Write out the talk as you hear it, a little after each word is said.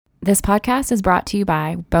This podcast is brought to you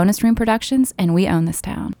by Bonus Room Productions, and we own this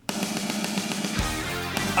town.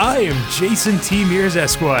 I am Jason T. Mears,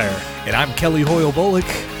 Esquire. And I'm Kelly Hoyle Bullock.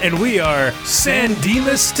 And we are San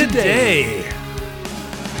Dimas Today.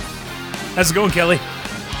 How's it going, Kelly?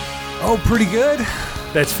 Oh, pretty good.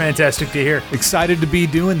 That's fantastic to hear. Excited to be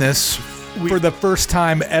doing this for the first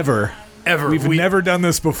time ever. We've never done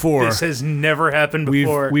this before. This has never happened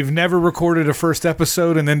before. We've never recorded a first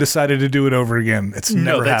episode and then decided to do it over again. It's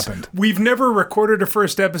never happened. We've never recorded a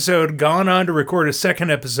first episode, gone on to record a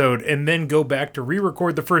second episode, and then go back to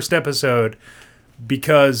re-record the first episode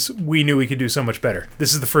because we knew we could do so much better.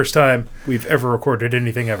 This is the first time we've ever recorded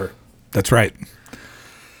anything ever. That's right.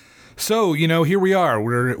 So, here we are.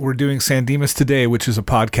 We're doing San Dimas Today, which is a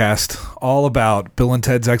podcast all about Bill and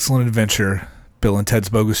Ted's Excellent Adventure, Bill and Ted's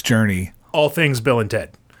Bogus Journey. All things Bill and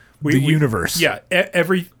Ted. The universe. Yeah,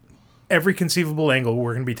 every conceivable angle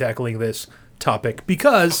we're going to be tackling this topic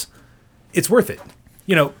because it's worth it.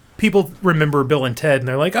 People remember Bill and Ted and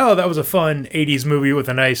they're like, oh, that was a fun 80s movie with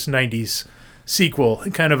a nice 90s sequel,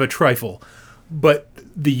 kind of a trifle. But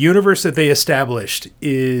the universe that they established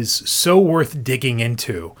is so worth digging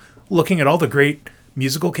into. Looking at all the great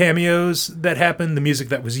musical cameos that happened, the music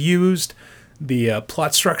that was used, the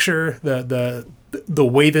plot structure, the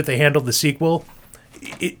way that they handled the sequel,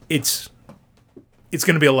 it's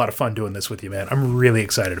going to be a lot of fun doing this with you, man. I'm really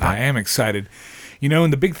excited about it. I am excited.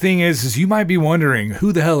 And the big thing is you might be wondering,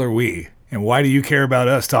 who the hell are we? And why do you care about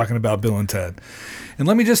us talking about Bill and Ted? And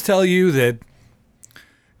let me just tell you that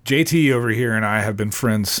JT over here and I have been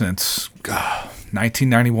friends since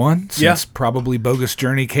 1991, since probably Bogus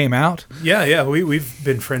Journey came out. Yeah, we've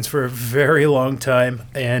been friends for a very long time,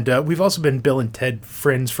 and we've also been Bill and Ted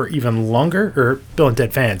friends for even longer, or Bill and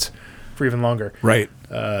Ted fans for even longer. Right.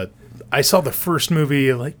 I saw the first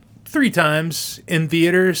movie like 3 times in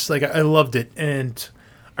theaters. I loved it, and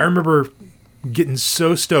I remember getting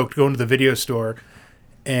so stoked going to the video store,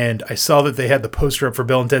 and I saw that they had the poster up for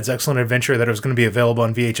Bill and Ted's Excellent Adventure that it was going to be available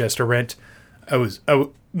on VHS to rent. I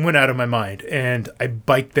went out of my mind, and I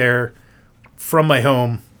biked there from my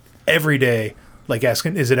home every day,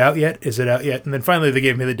 asking, is it out yet? Is it out yet? And then finally they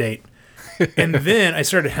gave me the date. And then I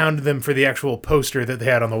started hounding them for the actual poster that they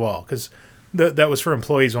had on the wall, because that was for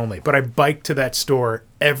employees only. But I biked to that store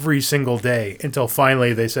every single day until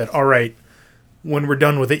finally they said, all right, when we're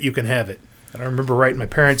done with it, you can have it. And I remember writing my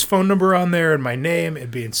parents' phone number on there and my name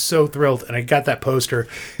and being so thrilled. And I got that poster,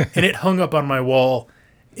 and it hung up on my wall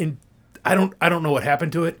in I don't know what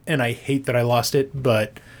happened to it, and I hate that I lost it,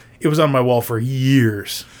 but it was on my wall for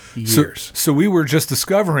years. So we were just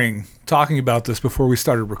talking about this before we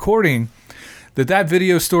started recording, that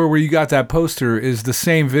video store where you got that poster is the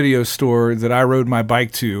same video store that I rode my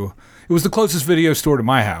bike to. It was the closest video store to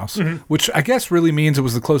my house, which I guess really means it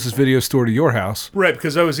was the closest video store to your house. Right,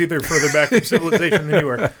 because I was either further back from civilization than you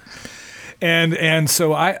were. And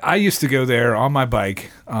so I used to go there on my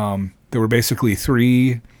bike. There were basically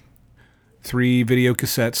three video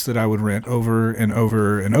cassettes that I would rent over and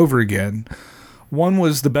over and over again. One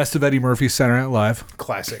was the best of Eddie Murphy's Saturday Night Live.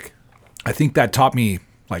 Classic. I think that taught me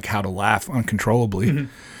how to laugh uncontrollably. Mm-hmm.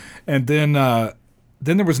 And then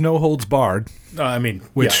there was No Holds Barred.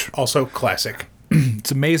 Which also classic.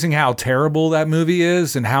 It's amazing how terrible that movie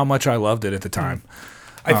is and how much I loved it at the time.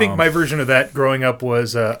 I think my version of that growing up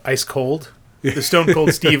was Ice Cold, the Stone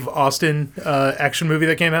Cold Steve Austin action movie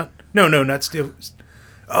that came out. No, not Steve.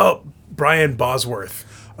 Oh, Brian Bosworth.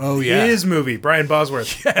 Oh, yeah. His movie, Brian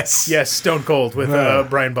Bosworth. Yes, Stone Cold with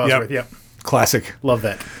Brian Bosworth. Yep. Classic. Love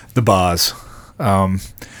that. The Boz.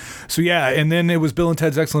 So, yeah, and then it was Bill and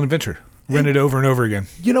Ted's Excellent Adventure. Rented over and over again.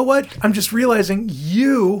 You know what? I'm just realizing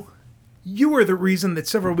you were the reason that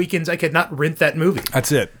several weekends I could not rent that movie.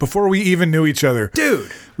 That's it. Before we even knew each other. Dude.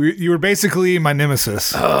 You were basically my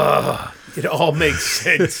nemesis. It all makes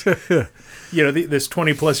sense. This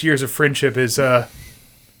 20-plus years of friendship is...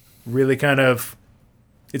 really kind of,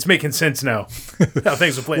 it's making sense now how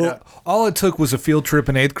things are playing out. All it took was a field trip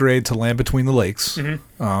in 8th grade to Land Between the Lakes.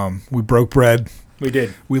 Mm-hmm. We broke bread. We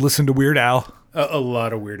did. We listened to Weird Al. A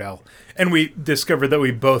lot of Weird Al. And we discovered that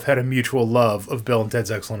we both had a mutual love of Bill and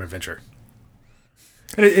Ted's Excellent Adventure.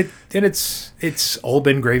 And it's all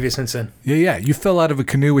been gravy since then. Yeah. You fell out of a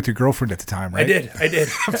canoe with your girlfriend at the time, right? I did.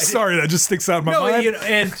 I'm sorry, that just sticks out of my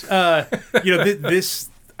mind. This...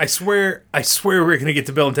 I swear we're going to get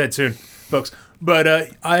to Bill and Ted soon, folks. But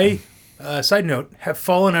I, side note, have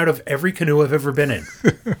fallen out of every canoe I've ever been in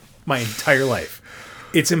my entire life.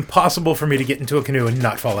 It's impossible for me to get into a canoe and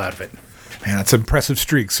not fall out of it. Man, that's an impressive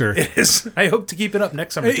streak, sir. It is. I hope to keep it up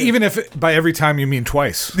next summer, too. Even if by every time you mean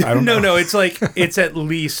twice. I don't know. No, it's at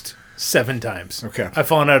least 7 times. Okay. I've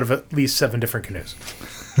fallen out of at least 7 different canoes.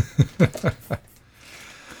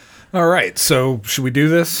 All right, so should we do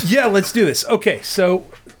this? Yeah, let's do this. Okay, so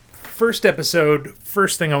first episode,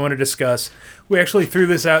 first thing I want to discuss, we actually threw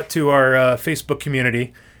this out to our Facebook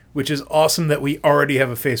community, which is awesome that we already have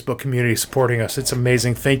a Facebook community supporting us. It's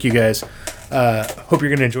amazing. Thank you guys. Hope you're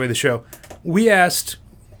going to enjoy the show. We asked,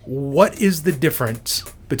 what is the difference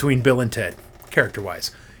between Bill and Ted,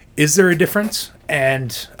 character-wise? Is there a difference?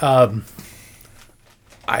 And I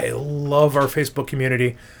love our Facebook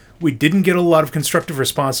community. We didn't get a lot of constructive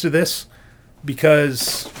response to this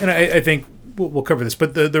because, and I think we'll cover this,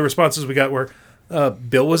 but the responses we got were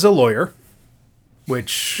Bill was a lawyer,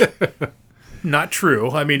 which not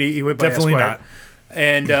true. I mean, he went by Definitely Esquire. not.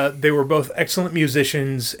 And they were both excellent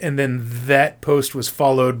musicians. And then that post was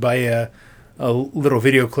followed by a little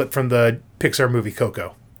video clip from the Pixar movie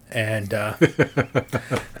Coco. And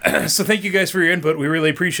so thank you guys for your input. We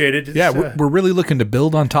really appreciate it. Yeah, we're really looking to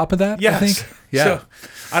build on top of that, yes. I think. Yeah. So,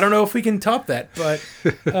 I don't know if we can top that, but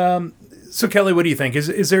so Kelly, what do you think?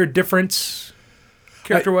 Is there a difference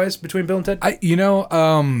character-wise between Bill and Ted?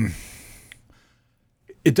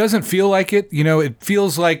 It doesn't feel like it. It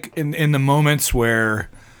feels like in the moments where,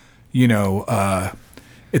 at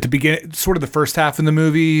the beginning, sort of the first half of the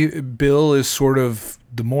movie, Bill is sort of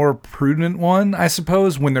the more prudent one, I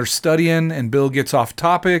suppose, when they're studying and Bill gets off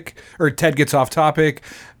topic, or Ted gets off topic.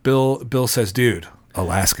 Bill says, dude,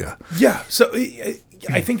 Alaska. Yeah, so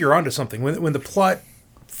I think you're onto something. When the plot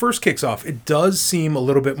first kicks off, it does seem a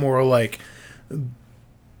little bit more like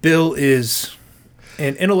Bill is,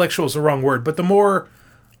 and intellectual is the wrong word, but the more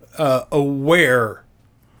aware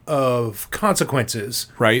of consequences.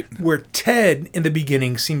 Right. Where Ted, in the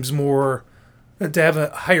beginning, seems more to have a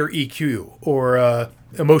higher EQ or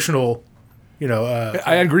emotional,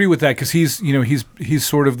 I agree with that because he's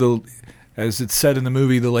sort of the, as it's said in the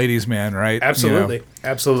movie, the ladies' man, right? Absolutely.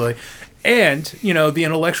 Absolutely. And, the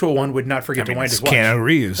intellectual one would not forget to wind his watch. Keanu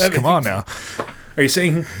Reeves. Come on now. Are you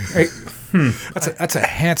saying... That's a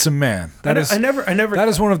handsome man. I never. That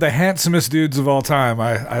is one of the handsomest dudes of all time.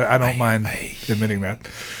 I don't mind admitting that.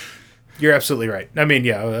 You're absolutely right. I mean,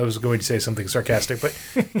 yeah, I was going to say something sarcastic, but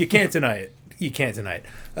you can't deny it. You can't deny it.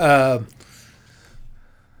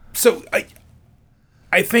 So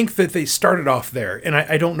I think that they started off there, and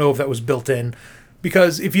I don't know if that was built in,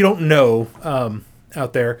 because if you don't know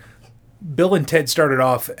out there, Bill and Ted started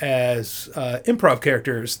off as improv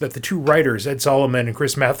characters that the two writers, Ed Solomon and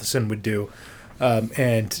Chris Matheson, would do.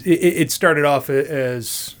 And it started off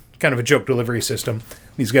as kind of a joke delivery system.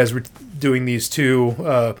 These guys were doing these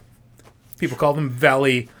two, people call them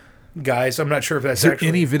Valley guys. I'm not sure if that's Is there actually...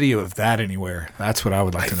 any video of that anywhere? That's what I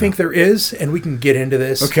would like to know. I think there is, and we can get into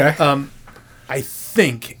this. Okay. I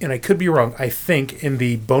think, and I could be wrong, I think in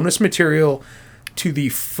the bonus material to the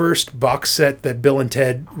first box set that Bill and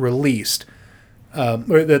Ted released,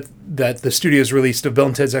 or that the studios released of Bill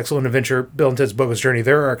and Ted's Excellent Adventure, Bill and Ted's Bogus Journey,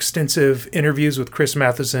 there are extensive interviews with Chris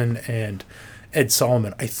Matheson and Ed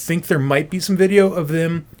Solomon. I think there might be some video of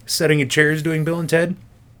them sitting in chairs doing Bill and Ted.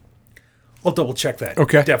 I'll double check that.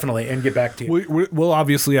 Okay. Definitely, and get back to you. We'll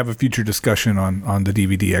obviously have a future discussion on the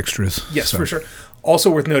DVD extras. Yes, for sure.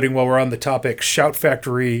 Also worth noting while we're on the topic, Shout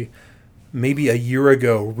Factory, maybe a year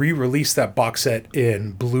ago, re-released that box set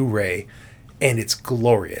in Blu-ray, and it's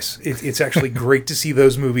glorious. It's actually great to see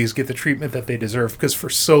those movies get the treatment that they deserve, because for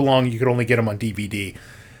so long you could only get them on DVD.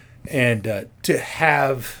 And to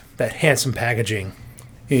have that handsome packaging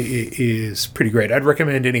is pretty great. I'd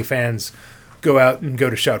recommend any fans go out and go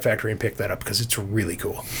to Shout Factory and pick that up, because it's really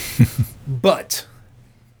cool. But,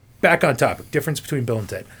 back on topic, difference between Bill and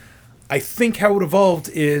Ted. I think how it evolved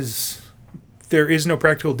is there is no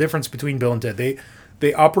practical difference between Bill and Ted.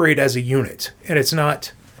 They operate as a unit, and it's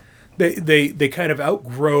not... They kind of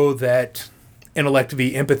outgrow that intellect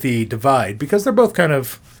v. empathy divide, because they're both kind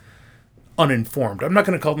of uninformed. I'm not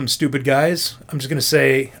going to call them stupid guys. I'm just going to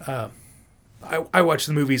say I watch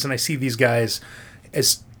the movies and I see these guys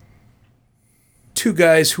as two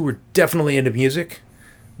guys who were definitely into music.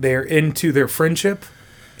 They're into their friendship,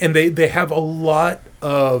 and they have a lot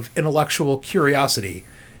of intellectual curiosity.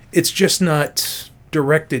 It's just not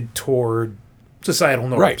directed toward societal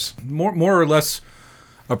norms. Right. More or less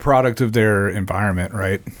a product of their environment,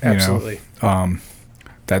 right? Absolutely.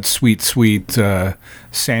 That sweet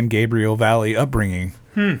San Gabriel Valley upbringing.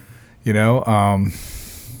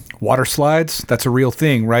 Water slides, that's a real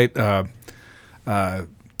thing, right?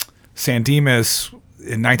 San Dimas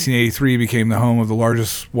in 1983 became the home of the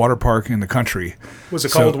largest water park in the country. Was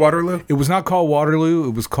it called Waterloo? It was not called Waterloo.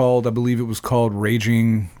 It was called, I believe it was called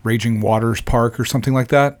Raging Waters Park or something like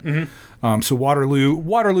that. Mm-hmm. So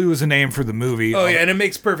Waterloo is a name for the movie. Oh, yeah, and it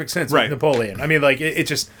makes perfect sense with Napoleon. I mean, like, it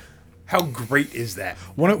just... How great is that?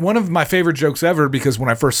 One of my favorite jokes ever, because when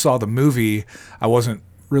I first saw the movie, I wasn't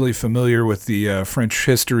really familiar with the French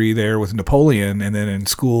history there with Napoleon, and then in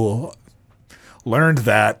school learned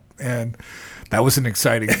that, and that was an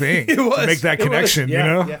exciting thing It was. to make that It connection, was. Yeah,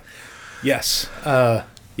 you know? yeah. Yes.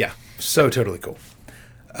 Yeah. So totally cool.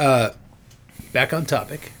 Back on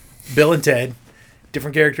topic. Bill and Ted,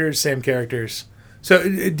 different characters, same characters. So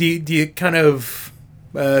do you kind of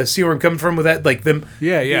see where I'm coming from with that? Like them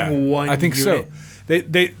being one I think unit? so.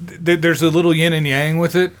 They there's a little yin and yang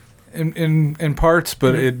with it in parts,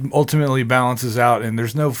 but it ultimately balances out, and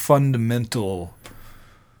there's no fundamental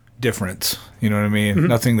difference. You know what I mean?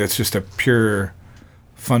 Nothing that's just a pure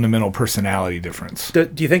fundamental personality difference. Do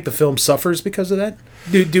you think the film suffers because of that?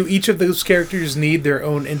 Do each of those characters need their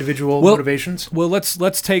own individual motivations? Well,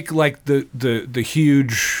 let's take like the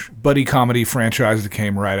huge buddy comedy franchise that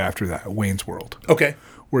came right after that, Wayne's World, Okay.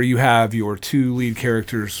 where you have your two lead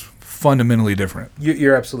characters fundamentally different.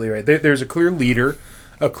 You're absolutely right. There's a clear leader,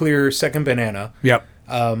 a clear second banana. Yep.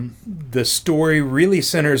 The story really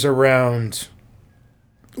centers around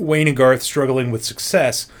Wayne and Garth struggling with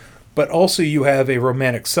success, but also you have a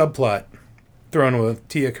romantic subplot thrown with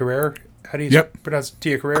Tia Carrere. How do you pronounce it?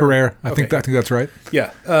 Tia Carrere? Carrere. I Okay. think that's right.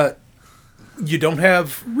 Yeah. You don't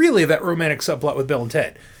have really that romantic subplot with Bill and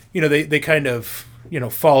Ted. You know, they kind of,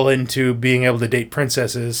 fall into being able to date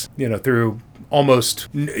princesses, through almost,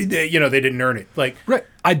 they didn't earn it. Like, Right.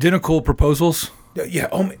 Identical proposals, yeah.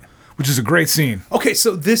 Oh, my. which is a great scene. Okay,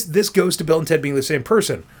 so this goes to Bill and Ted being the same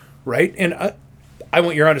person, right? And I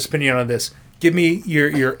want your honest opinion on this. Give me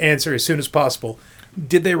your answer as soon as possible.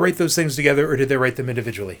 Did they write those things together, or did they write them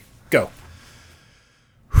individually? Go.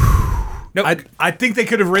 No. I think they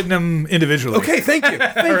could have written them individually. Okay, thank you.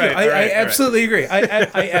 Thank you. I absolutely agree. I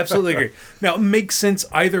absolutely agree. Now, it makes sense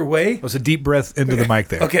either way. That was a deep breath into the mic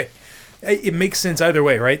there. Okay. It makes sense either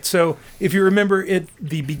way, right? So if you remember at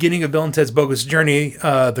the beginning of Bill and Ted's Bogus Journey,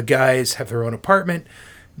 the guys have their own apartment.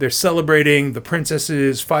 They're celebrating the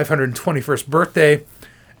princess's 521st birthday,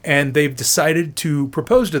 and they've decided to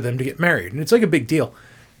propose to them to get married. And it's like a big deal.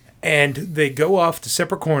 And they go off to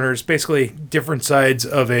separate corners, basically different sides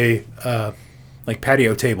of a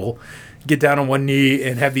patio table, get down on one knee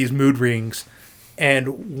and have these mood rings.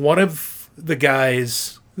 And one of the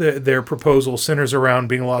guys, their proposal centers around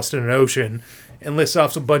being lost in an ocean and lists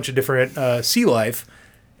off a bunch of different sea life.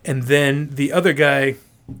 And then the other guy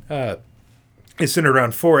is centered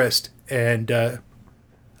around forest and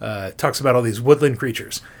talks about all these woodland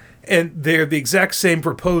creatures. And they're the exact same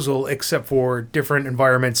proposal, except for different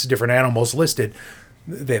environments, different animals listed.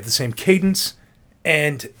 They have the same cadence.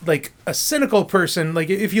 And, like, a cynical person,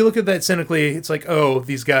 like, if you look at that cynically, it's like, oh,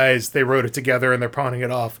 these guys, they wrote it together and they're pawning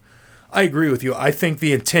it off. I agree with you. I think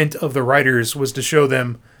the intent of the writers was to show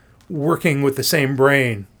them working with the same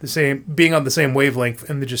brain, being on the same wavelength,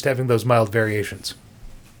 and just having those mild variations.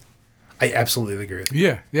 I absolutely agree with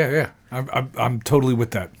you. Yeah. I'm totally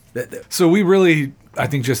with that. So we really, I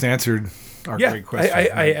think, just answered our great question.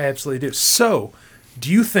 I absolutely do. So,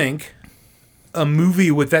 do you think a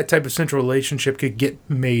movie with that type of central relationship could get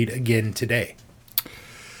made again today?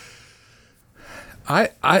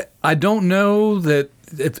 I don't know that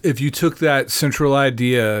if you took that central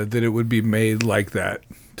idea that it would be made like that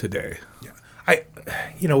today.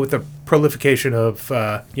 With the prolification of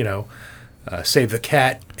Save the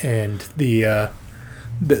Cat and the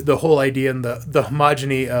whole idea and the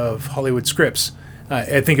homogeny of Hollywood scripts,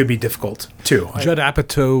 I think it'd be difficult too. Judd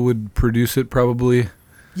Apatow would produce it probably.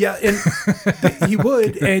 Yeah, and he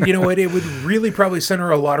would, and you know what? It would really probably center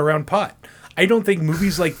a lot around pot. I don't think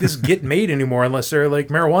movies like this get made anymore unless they're like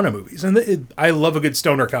marijuana movies. And I love a good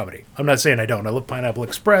stoner comedy. I'm not saying I don't. I love Pineapple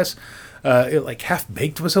Express. Half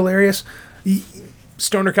Baked was hilarious.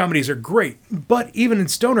 Stoner comedies are great, but even in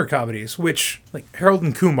stoner comedies, which like Harold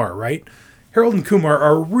and Kumar, right? Harold and Kumar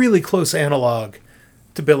are a really close analog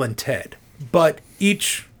to Bill and Ted, but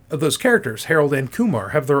each of those characters, Harold and Kumar,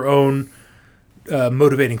 have their own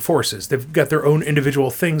motivating forces. They've got their own individual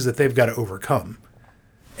things that they've got to overcome.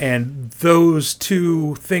 And those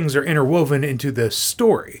two things are interwoven into the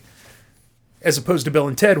story. As opposed to Bill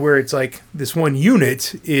and Ted, where it's like this one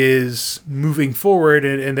unit is moving forward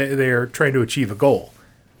and they're trying to achieve a goal.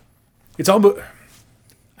 It's almost,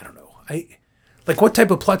 I don't know. What type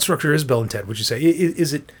of plot structure is Bill and Ted, would you say?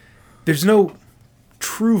 Is it, there's no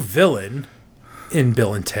true villain in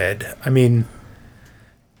Bill and Ted. I mean,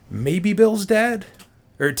 maybe Bill's dad?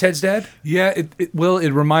 Or Ted's dad? Yeah, it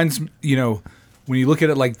reminds, when you look at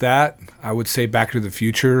it like that, I would say Back to the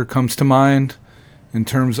Future comes to mind in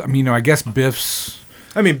terms, I guess Biff's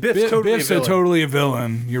I mean, Biff's totally Biff's a villain. totally a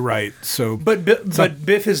villain. You're right. So, But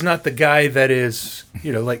Biff is not the guy that is,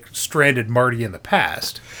 like stranded Marty in the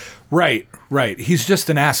past. right. He's just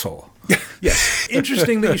an asshole. Yes.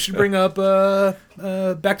 Interesting that you should bring up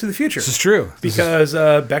Back to the Future. This is true. Because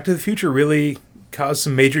Back to the Future really caused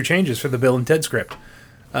some major changes for the Bill and Ted script.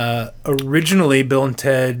 Originally, Bill and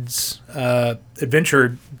Ted's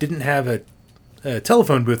Adventure didn't have a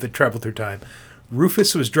telephone booth that traveled through time.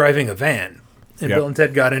 Rufus was driving a van, and Yep. Bill and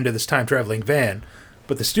Ted got into this time-traveling van.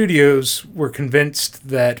 But the studios were convinced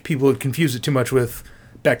that people would confuse it too much with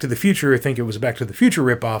Back to the Future or think it was a Back to the Future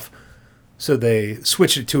ripoff, so they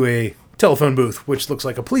switched it to a telephone booth, which looks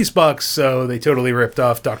like a police box, so they totally ripped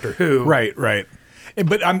off Doctor Who. Right.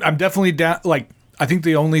 But I'm definitely down. Like, I think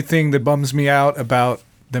the only thing that bums me out about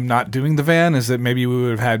them not doing the van is that maybe we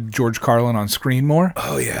would have had George Carlin on screen more.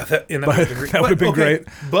 Oh, yeah. That would have been great.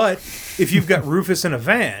 But if you've got Rufus in a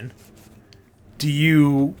van, do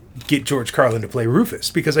you get George Carlin to play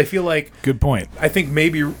Rufus? Because I feel like, Good point. I think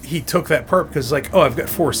maybe he took that part because, like, I've got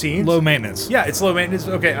 4 scenes. Low maintenance. Yeah, it's low maintenance.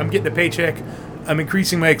 Okay, I'm getting a paycheck. I'm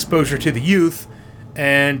increasing my exposure to the youth,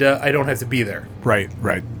 and I don't have to be there. Right.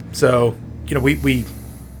 So,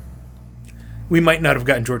 we might not have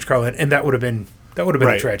gotten George Carlin, and that would have been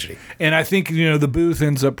a tragedy. And I think, the booth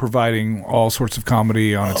ends up providing all sorts of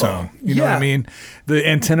comedy on its own. You know what I yeah. mean? The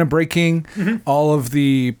antenna breaking, all of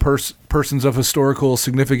the persons of historical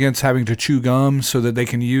significance having to chew gum so that they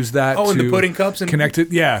can use that Oh, to and the pudding cups and connect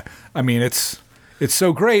it. Yeah. I mean, it's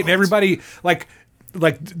so great. And everybody, like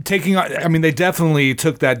taking, I mean, they definitely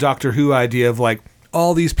took that Doctor Who idea of like,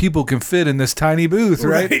 all these people can fit in this tiny booth,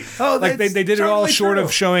 right? Right. Oh, like they did it all totally short true.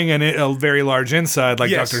 of showing a very large inside like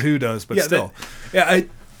Yes. Doctor Who does, but still.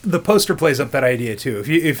 The poster plays up that idea too.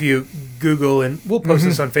 If you Google, and we'll post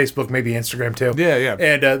this on Facebook, maybe Instagram too. Yeah.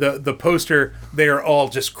 And the poster, they are all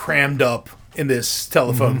just crammed up in this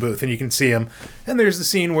telephone booth, and you can see them. And there's the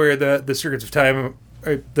scene where the Circuits of Time,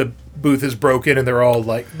 the booth is broken, and they're all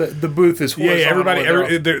like the booth is horizontal. Everybody,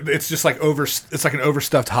 and they're all- it's just like it's like an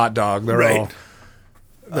overstuffed hot dog.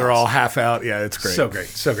 They're all half out. Yeah, it's great.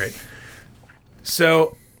 So great.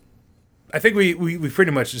 So, I think we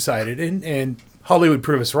pretty much decided, and Hollywood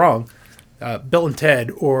proved us wrong. Bill and Ted,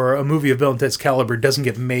 or a movie of Bill and Ted's caliber, doesn't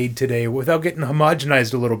get made today without getting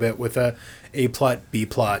homogenized a little bit with a plot, B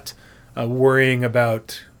plot, worrying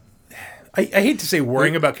about. I hate to say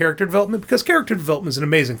worrying about character development, because character development is an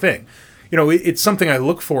amazing thing. It's something I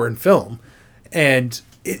look for in film, and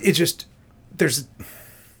it just there's.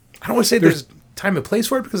 I don't want to say there's time and place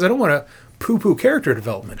for it, because I don't want to poo-poo character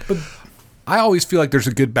development, but I always feel like there's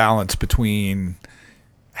a good balance between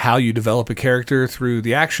how you develop a character through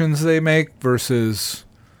the actions they make versus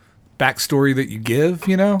backstory that you give,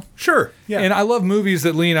 sure, yeah. And I love movies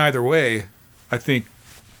that lean either way. I think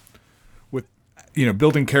with,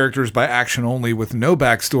 building characters by action only with no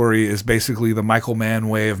backstory is basically the Michael Mann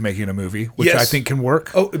way of making a movie, which Yes. I think can work.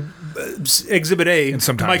 Oh, Exhibit A, And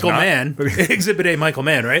sometimes Michael not. Mann. Exhibit A, Michael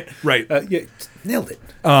Mann, right? Right. Yeah, nailed it.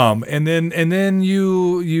 And then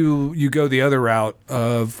you go the other route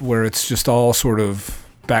of where it's just all sort of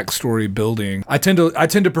backstory building. I tend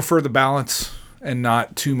to prefer the balance and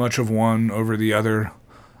not too much of one over the other,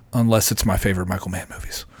 unless it's my favorite Michael Mann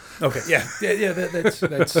movies. Okay, yeah.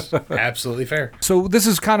 That's absolutely fair. So this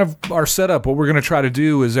is kind of our setup. What we're going to try to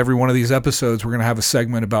do is every one of these episodes, we're going to have a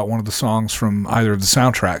segment about one of the songs from either of the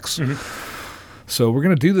soundtracks. So we're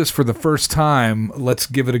going to do this for the first time. Let's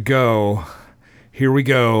give it a go. Here we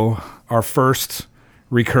go. Our first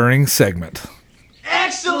recurring segment.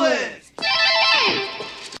 Excellent!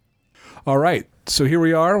 All right. So here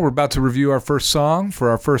we are. We're about to review our first song for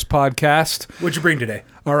our first podcast. What'd you bring today?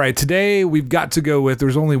 All right. Today we've got to go with,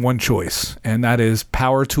 there's only one choice, and that is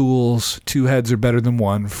Power Tools, Two Heads Are Better Than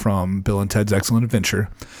One from Bill and Ted's Excellent Adventure.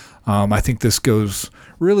 I think this goes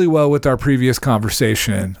really well with our previous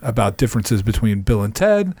conversation about differences between Bill and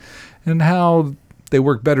Ted and how they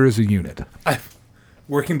work better as a unit.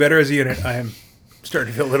 Working better as a unit. I am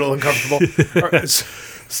starting to feel a little uncomfortable. All right,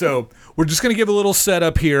 So we're just going to give a little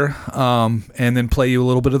setup here and then play you a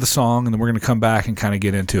little bit of the song, and then we're going to come back and kind of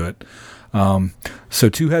get into it. So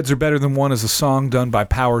Two Heads Are Better Than One is a song done by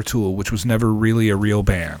Power Tool, which was never really a real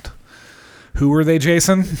band. Who were they,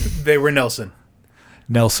 Jason? They were Nelson.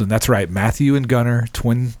 Nelson, that's right. Matthew and Gunnar,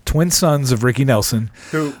 twin sons of Ricky Nelson.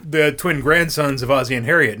 Who the twin grandsons of Ozzie and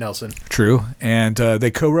Harriet Nelson. True. And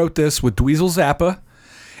they co-wrote this with Dweezil Zappa.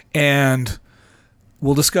 And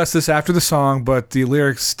we'll discuss this after the song, but the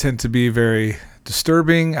lyrics tend to be very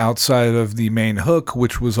disturbing outside of the main hook,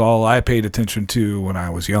 which was all I paid attention to when I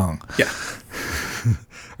was young. Yeah.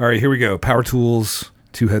 All right, here we go. Power Tools,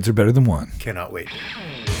 Two Heads Are Better Than One. Cannot wait.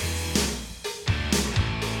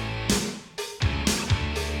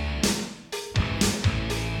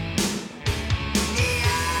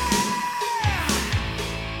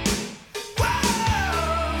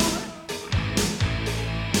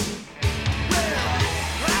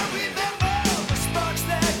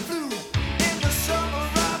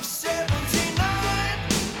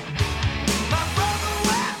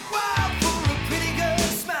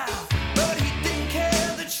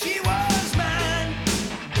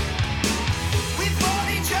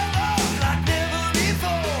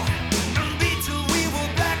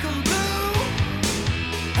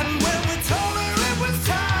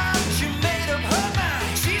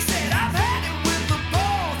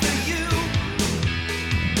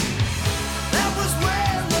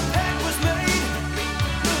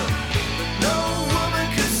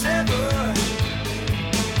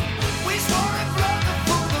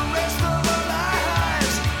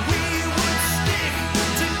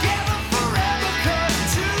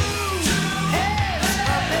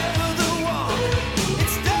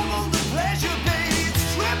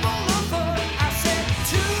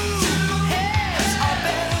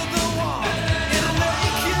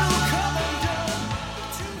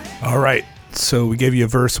 All right. So we gave you a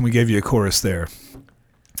verse and we gave you a chorus there.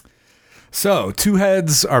 So, two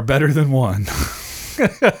heads are better than one.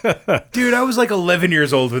 Dude, I was like 11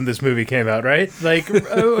 years old when this movie came out, right? Like,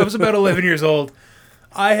 I was about 11 years old.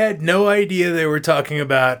 I had no idea they were talking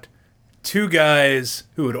about two guys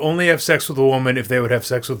who would only have sex with a woman if they would have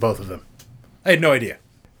sex with both of them. I had no idea.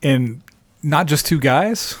 And not just two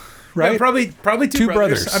guys, right? Yeah, probably two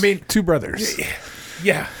brothers. I mean, two brothers.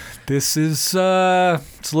 Yeah. This is it's a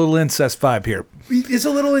little incest vibe here. It's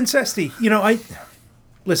a little incesty. You know,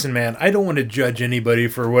 listen, man, I don't want to judge anybody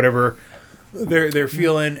for whatever they're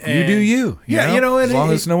feeling. And, you do you. Yeah, you know, and as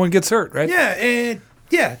long as no one gets hurt, right? Yeah, and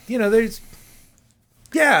yeah, you know, there's.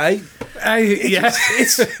 Yeah,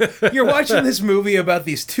 you're watching this movie about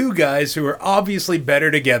these two guys who are obviously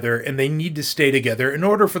better together, and they need to stay together in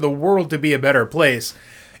order for the world to be a better place.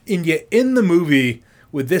 And yet, in the movie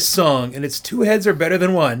with this song, and it's two heads are better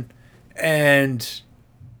than one, and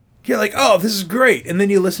you're like, oh, this is great. And then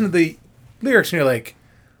you listen to the lyrics, and you're like,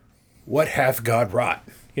 what hath God wrought?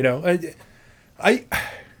 You know, I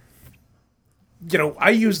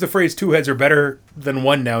use the phrase two heads are better than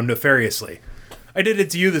one now nefariously. I did it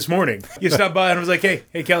to you this morning. You stopped by and I was like, hey,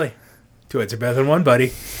 Kelly, two heads are better than one,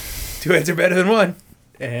 buddy. Two heads are better than one.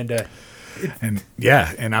 And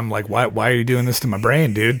I'm like, why are you doing this to my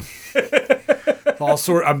brain, dude?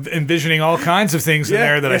 I'm envisioning all kinds of things in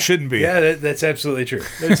there that I shouldn't be. Yeah, that's absolutely true.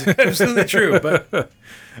 That's absolutely true. But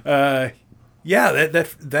that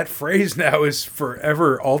phrase now is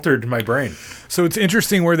forever altered in my brain. So it's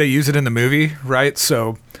interesting where they use it in the movie, right?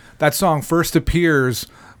 So that song first appears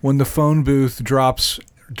when the phone booth drops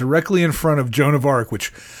directly in front of Joan of Arc, which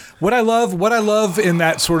what I love in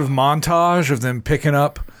that sort of montage of them picking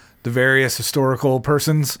up the various historical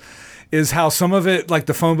persons is how some of it, like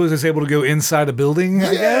the phone booth is able to go inside a building,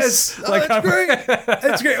 I guess. Oh, that's great.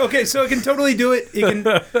 That's great. Okay, so it can totally do it.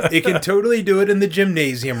 It can totally do it in the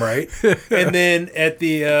gymnasium, right? And then at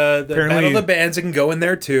the Battle of the Bands, it can go in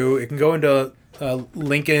there too. It can go into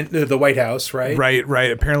Lincoln, the White House, right?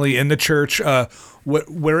 Right. Apparently in the church,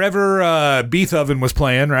 wherever Beethoven was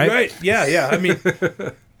playing, right? Right. Yeah. I mean,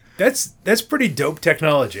 that's pretty dope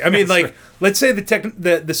technology. I mean, like, let's say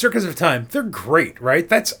the Circus of Time, they're great, right?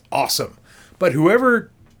 That's awesome. But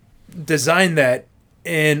whoever designed that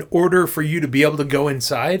in order for you to be able to go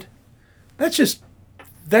inside, that's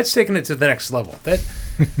taking it to the next level.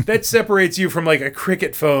 That separates you from like a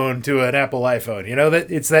Cricket phone to an Apple iPhone. You know,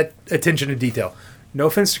 that it's that attention to detail. No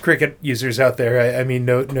offense to Cricket users out there. I mean,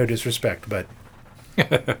 no disrespect, but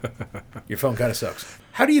your phone kind of sucks.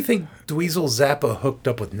 How do you think Dweezil Zappa hooked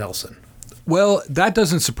up with Nelson? Well, that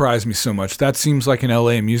doesn't surprise me so much. That seems like an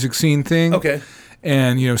LA music scene thing. Okay.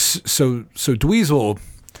 And so Dweezil,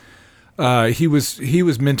 he was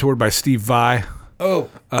mentored by Steve Vai.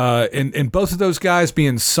 Oh. And both of those guys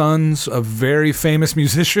being sons of very famous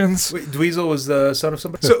musicians. Wait, Dweezil was the son of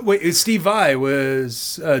somebody? So, wait, Steve Vai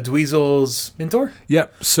was Dweezil's mentor?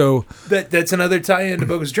 Yep. So that's another tie-in to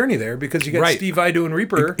Bogus Journey there, because you got Steve Vai doing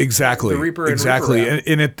Reaper. Exactly. The Reaper and exactly. Reaper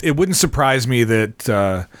and it wouldn't surprise me that,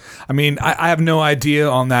 I have no idea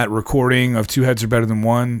on that recording of Two Heads Are Better Than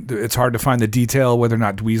One. It's hard to find the detail whether or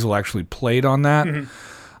not Dweezil actually played on that.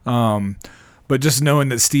 Mm-hmm. But just knowing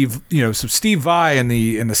that Steve Vai in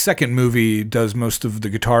the second movie does most of the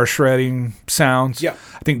guitar shredding sounds. Yeah.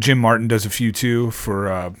 I think Jim Martin does a few too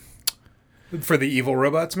for the Evil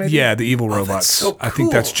Robots, maybe? Yeah, the Evil Robots. That's so cool. I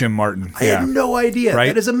think that's Jim Martin. I had no idea. Right?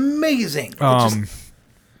 That is amazing. And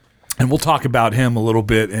we'll talk about him a little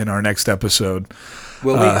bit in our next episode.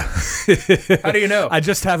 Will we? How do you know? I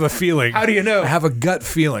just have a feeling. How do you know? I have a gut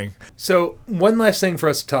feeling. So, one last thing for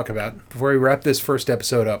us to talk about before we wrap this first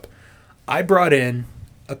episode up. I brought in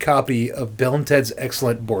a copy of Bill and Ted's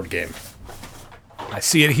Excellent board game. I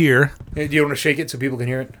see it here. Do you want to shake it so people can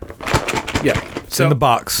hear it? Yeah. It's in the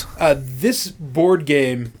box. This board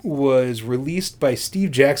game was released by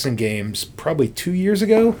Steve Jackson Games probably 2 years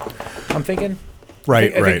ago, I'm thinking.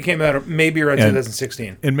 Right, I think it came out maybe around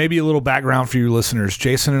 2016. And maybe a little background for your listeners.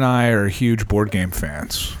 Jason and I are huge board game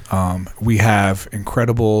fans. We have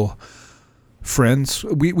incredible friends.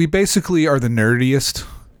 We basically are the nerdiest,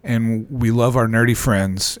 and we love our nerdy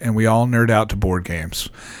friends, and we all nerd out to board games.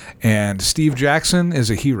 And Steve Jackson is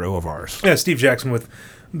a hero of ours. Yeah, Steve Jackson with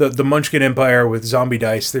the Munchkin Empire with Zombie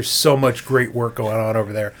Dice. There's so much great work going on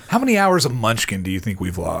over there. How many hours of Munchkin do you think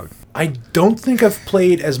we've logged? I don't think I've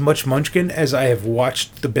played as much Munchkin as I have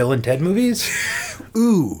watched the Bill and Ted movies.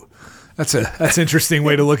 Ooh, that's an interesting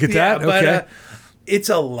way to look at that. But, okay, it's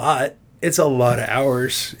a lot. It's a lot of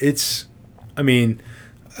hours.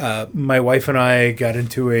 My wife and I got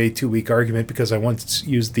into a 2-week argument because I once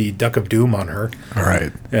used the Duck of Doom on her. All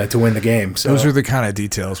right. To win the game. So Those are the kind of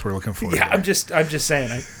details we're looking for. yeah, here. I'm just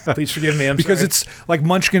saying. Please forgive me. Because sorry. it's like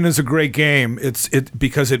Munchkin is a great game.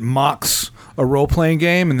 Because it mocks a role playing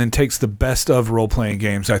game and then takes the best of role playing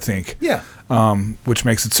games. I think. Yeah. Which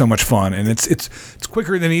makes it so much fun, and it's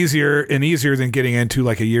quicker than easier than getting into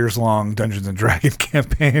like a years long Dungeons and Dragons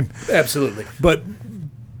campaign. Absolutely. But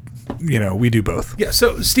we do both. Yeah.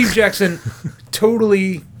 So Steve Jackson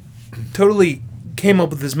totally came up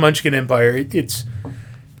with this Munchkin Empire. It's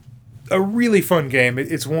a really fun game.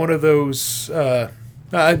 It's one of those.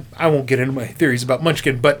 I won't get into my theories about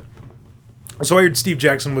Munchkin, but so I heard Steve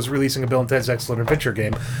Jackson was releasing a Bill and Ted's Excellent Adventure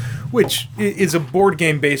game, which is a board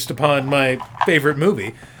game based upon my favorite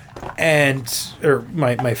movie, or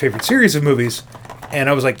my favorite series of movies, and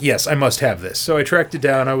I was like, yes, I must have this. So I tracked it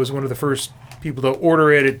down. I was one of the first people to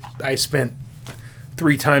order it. I spent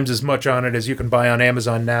 3 times as much on it as you can buy on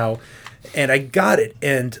Amazon now, and I got it.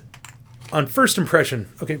 And on first impression,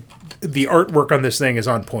 okay, the artwork on this thing is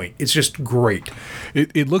on point. It's just great.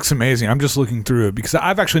 It looks amazing. I'm just looking through it because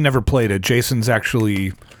I've actually never played it. Jason's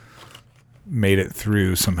actually made it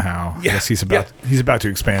through somehow. Yeah. I guess he's about to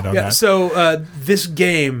expand on that. So this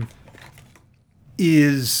game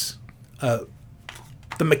is the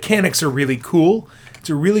mechanics are really cool. It's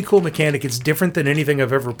a really cool mechanic. It's different than anything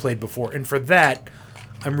I've ever played before, and for that,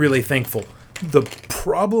 I'm really thankful. The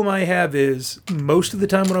problem I have is most of the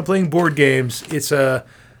time when I'm playing board games, it's a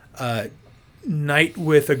night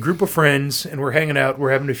with a group of friends, and we're hanging out.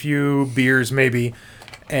 We're having a few beers, maybe,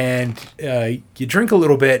 and you drink a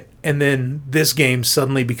little bit, and then this game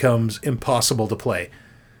suddenly becomes impossible to play.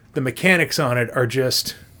 The mechanics on it are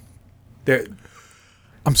just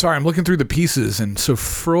I'm sorry, I'm looking through the pieces, and so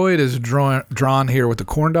Freud is drawn here with the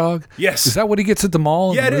corn dog. Yes. Is that what he gets at the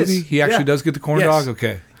mall in the movie? it is. He actually does get the corn dog?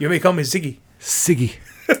 Okay. You may call me Ziggy. Siggy.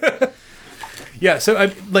 Yeah, so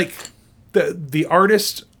I like the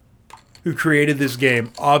artist who created this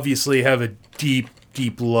game obviously have a deep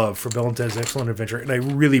love for Bill and Ted's Excellent Adventure, and I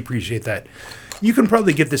really appreciate that. You can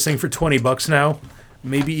probably get this thing for $20 now,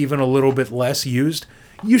 maybe even a little bit less used.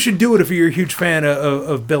 You should do it if you're a huge fan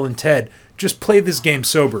of Bill and Ted. Just play this game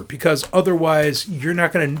sober, because otherwise you're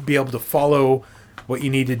not going to be able to follow what you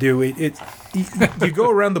need to do. You go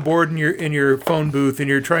around the board in your phone booth, and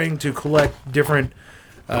you're trying to collect different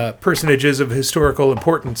personages of historical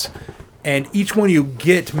importance, and each one you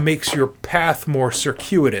get makes your path more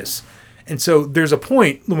circuitous. And so there's a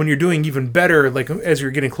point when you're doing even better, like as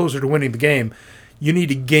you're getting closer to winning the game, you need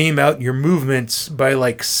to game out your movements by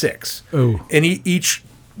like 6. Oh. And each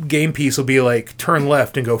game piece will be like turn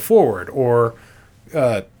left and go forward, or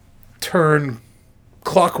turn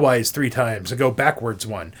clockwise 3 times and go backwards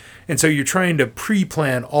 1. And so you're trying to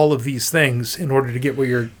pre-plan all of these things in order to get where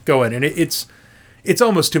you're going. And it's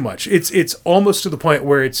almost too much. It's almost to the point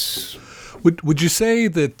where it's... Would you say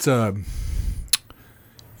that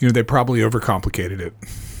they probably overcomplicated it?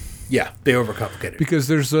 Yeah, they overcomplicated it. Because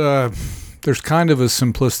there's kind of a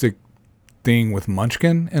simplistic thing with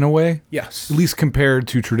Munchkin in a way. Yes. At least compared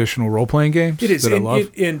to traditional role-playing games. It is. That I love.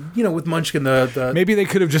 And with Munchkin, the maybe they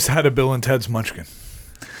could have just had a Bill and Ted's Munchkin.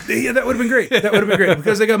 Yeah, that would have been great. That would have been great,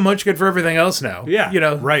 because they got Munchkin for everything else now.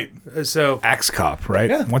 Yeah. Right. So Axe Cop, right?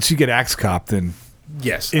 Yeah. Once you get Axe Cop, then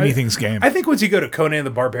yes, anything's game. I think once you go to Conan the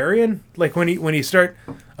Barbarian, like when you start,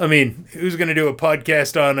 I mean, who's going to do a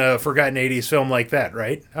podcast on a forgotten 80s film like that,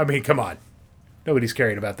 right? I mean, come on. Nobody's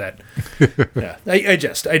caring about that. Yeah,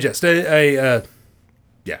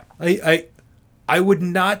 I would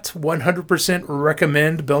not 100%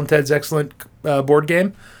 recommend Bill and Ted's Excellent board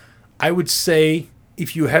game. I would say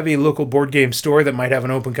if you have a local board game store that might have an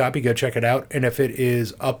open copy, go check it out. And if it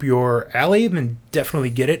is up your alley, then definitely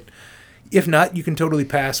get it. If not, you can totally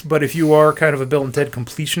pass. But if you are kind of a Bill and Ted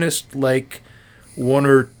completionist, like 1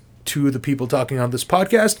 or 2 of the people talking on this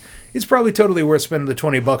podcast, it's probably totally worth spending the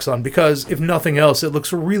 $20 on, because if nothing else, it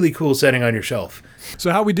looks really cool setting on your shelf.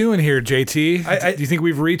 So how we doing here, JT? Do you think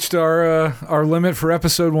we've reached our limit for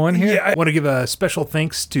episode 1 here? Yeah, I want to give a special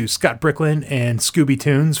thanks to Scott Bricklin and Scooby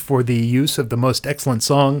Tunes for the use of the most excellent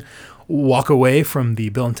song, Walk Away, from the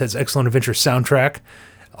Bill and Ted's Excellent Adventure soundtrack.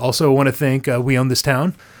 Also want to thank We Own This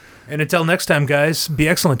Town. And until next time, guys, be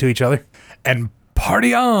excellent to each other. And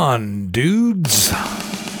party on, dudes!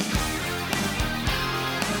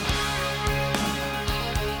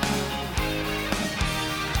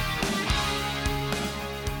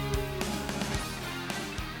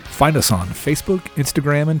 Find us on Facebook,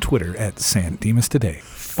 Instagram, and Twitter at San Dimas Today.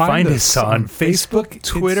 Find us on Facebook,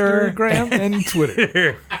 Twitter, Instagram, and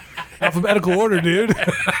Twitter. Alphabetical order, dude.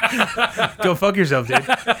 Go fuck yourself, dude.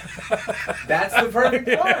 That's the perfect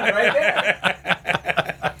one right there.